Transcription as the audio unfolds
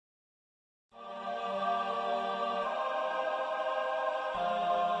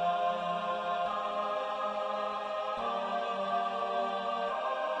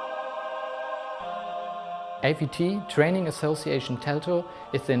AVT, Training Association Teltow,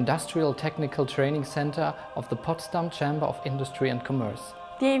 is the industrial technical training center of the Potsdam Chamber of Industry and Commerce.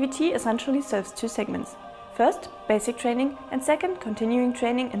 The AVT essentially serves two segments. First, basic training, and second, continuing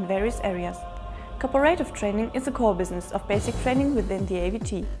training in various areas. Cooperative training is the core business of basic training within the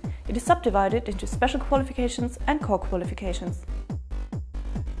AVT. It is subdivided into special qualifications and core qualifications.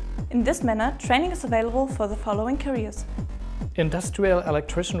 In this manner, training is available for the following careers: Industrial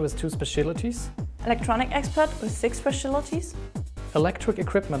electrician with 2 specialties, electronic expert with 6 specialties, electric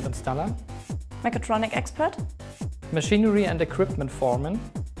equipment installer, mechatronic expert, machinery and equipment foreman,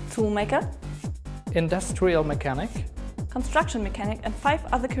 toolmaker, industrial mechanic, construction mechanic, and 5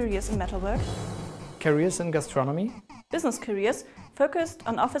 other careers in metalwork, careers in gastronomy, business careers focused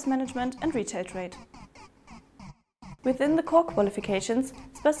on office management and retail trade. Within the core qualifications,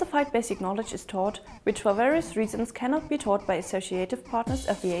 specified basic knowledge is taught, which for various reasons cannot be taught by associative partners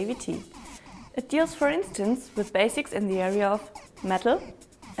of the AVT. It deals, for instance, with basics in the area of metal,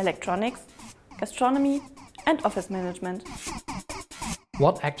 electronics, gastronomy, and office management.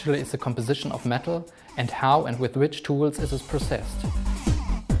 What actually is the composition of metal and how and with which tools is it processed?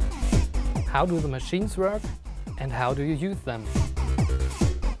 How do the machines work and how do you use them?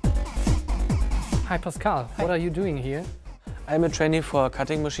 Hi Pascal, Hi. What are you doing here? I'm a trainee for a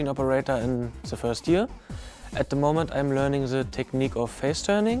cutting machine operator in the first year. At the moment I'm learning the technique of face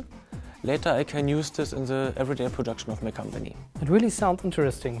turning. Later I can use this in the everyday production of my company. It really sounds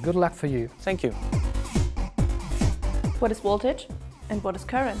interesting. Good luck for you. Thank you. What is voltage and what is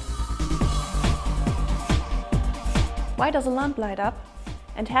current? Why does a lamp light up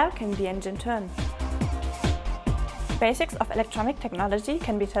and how can the engine turn? Basics of electronic technology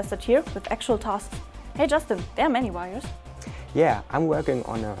can be tested here with actual tasks. Hey Justin, there are many wires. Yeah, I'm working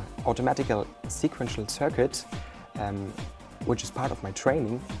on an automatical sequential circuit, which is part of my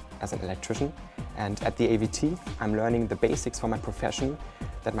training as an electrician. And at the AVT, I'm learning the basics for my profession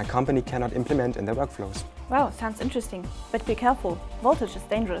that my company cannot implement in their workflows. Wow, sounds interesting. But be careful, voltage is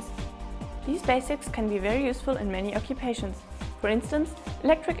dangerous. These basics can be very useful in many occupations. For instance,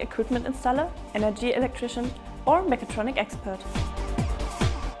 electric equipment installer, energy electrician, or mechatronic expert.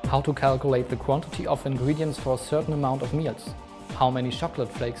 How to calculate the quantity of ingredients for a certain amount of meals? How many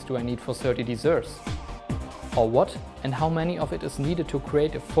chocolate flakes do I need for 30 desserts? Or what and how many of it is needed to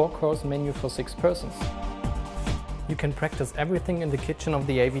create a 4-course menu for 6 persons? You can practice everything in the kitchen of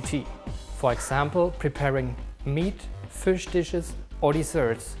the AVT. For example, preparing meat, fish dishes or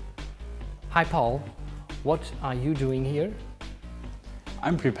desserts. Hi Paul, what are you doing here?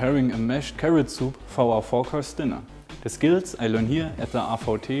 I'm preparing a mashed carrot soup for our 4-course dinner. The skills I learn here at the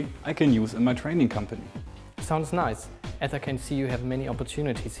AVT I can use in my training company. Sounds nice. As I can see, you have many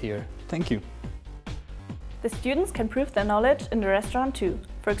opportunities here. Thank you. The students can prove their knowledge in the restaurant too.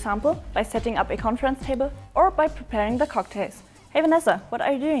 For example, by setting up a conference table or by preparing the cocktails. Hey Vanessa, what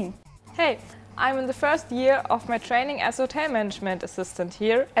are you doing? Hey, I'm in the first year of my training as hotel management assistant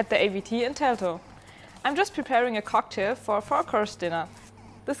here at the AVT in Teltow. I'm just preparing a cocktail for a 4-course dinner.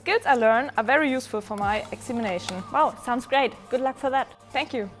 The skills I learn are very useful for my examination. Wow, sounds great. Good luck for that.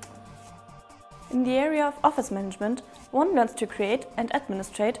 Thank you. In the area of office management, one learns to create and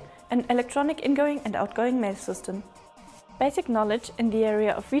administrate an electronic ingoing and outgoing mail system. Basic knowledge in the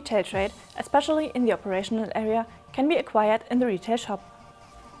area of retail trade, especially in the operational area, can be acquired in the retail shop.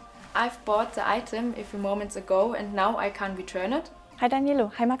 I've bought the item a few moments ago and now I can't return it. Hi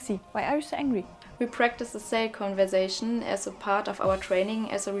Danielo, hi Maxi, why are you so angry? We practice the sale conversation as a part of our training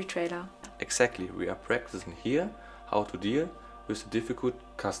as a retailer. Exactly, we are practicing here how to deal with a difficult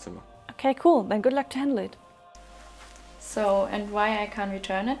customer. Okay, cool, then good luck to handle it. So, and why I can't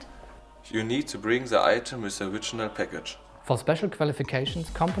return it? You need to bring the item with the original package. For special qualifications,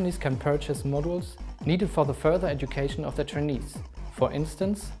 companies can purchase modules needed for the further education of their trainees. For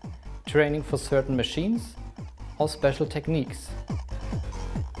instance, training for certain machines or special techniques.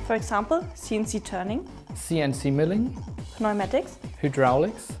 For example, CNC turning, CNC milling, pneumatics,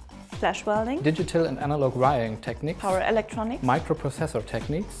 hydraulics, flash welding, digital and analog wiring techniques, power electronics, microprocessor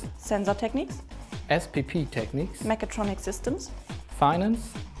techniques, sensor techniques, SPP techniques, mechatronic systems,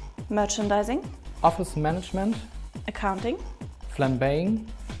 finance, merchandising, office management, accounting, flambeing,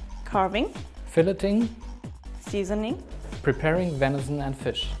 carving, filleting, seasoning, preparing venison and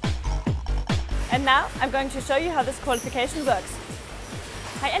fish. And now I'm going to show you how this qualification works.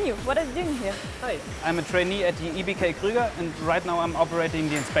 Hi Enyo, what are you doing here? Hi, I'm a trainee at the EBK Krüger and right now I'm operating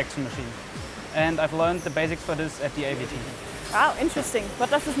the inspection machine. And I've learned the basics for this at the AVT. Wow, interesting.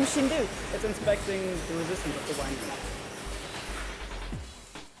 What does this machine do? It's inspecting the resistance of the winding.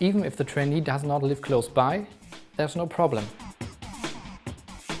 Even if the trainee does not live close by, there's no problem.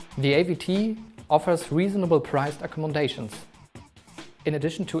 The AVT offers reasonable priced accommodations. In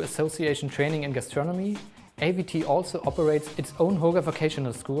addition to association training in gastronomy, AVT also operates its own Hoga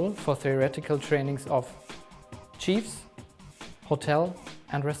Vocational School for theoretical trainings of chiefs, hotel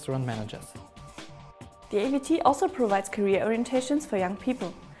and restaurant managers. The AVT also provides career orientations for young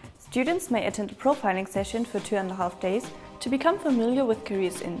people. Students may attend a profiling session for 2.5 days to become familiar with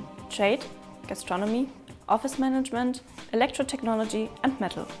careers in trade, gastronomy, office management, electrotechnology and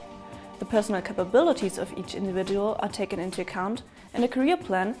metal. The personal capabilities of each individual are taken into account, and a career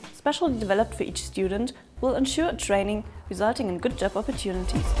plan, specially developed for each student, will ensure a training resulting in good job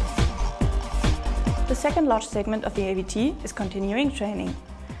opportunities. The second large segment of the AVT is continuing training.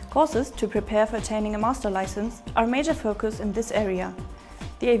 Courses to prepare for attaining a master license are a major focus in this area.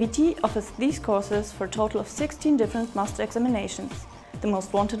 The AVT offers these courses for a total of 16 different master examinations. The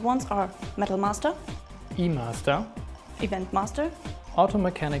most wanted ones are Metal Master, E-Master, Event Master, Auto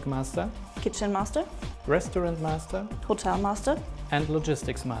Mechanic Master, Kitchen Master, Restaurant Master Hotel Master and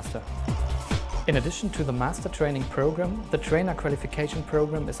Logistics Master. In addition to the Master Training Program, the Trainer Qualification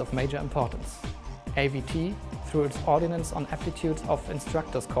Program is of major importance. AVT, through its Ordinance on Aptitudes of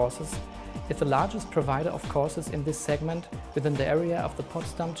Instructors courses, is the largest provider of courses in this segment within the area of the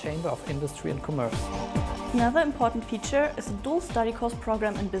Potsdam Chamber of Industry and Commerce. Another important feature is a dual study course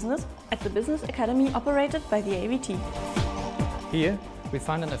program in business at the Business Academy operated by the AVT. Here, we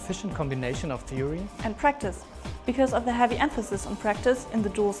find an efficient combination of theory and practice, because of the heavy emphasis on practice in the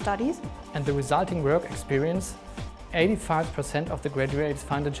dual studies and the resulting work experience. 85% of the graduates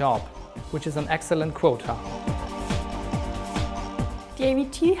find a job, which is an excellent quota. The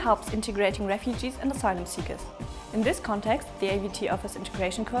AVT helps integrating refugees and asylum seekers. In this context, the AVT offers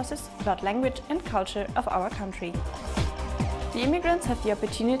integration courses about language and culture of our country. The immigrants have the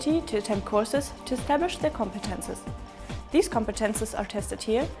opportunity to attend courses to establish their competences. These competences are tested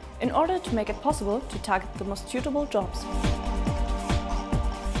here in order to make it possible to target the most suitable jobs.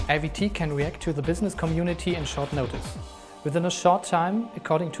 AVT can react to the business community in short notice. Within a short time,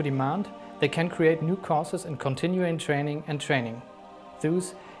 according to demand, they can create new courses in continuing training and training.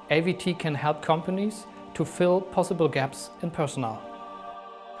 Thus, AVT can help companies to fill possible gaps in personnel.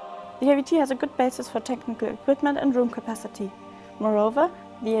 The AVT has a good basis for technical equipment and room capacity. Moreover,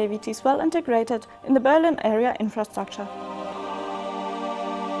 the AVT is well integrated in the Berlin area infrastructure.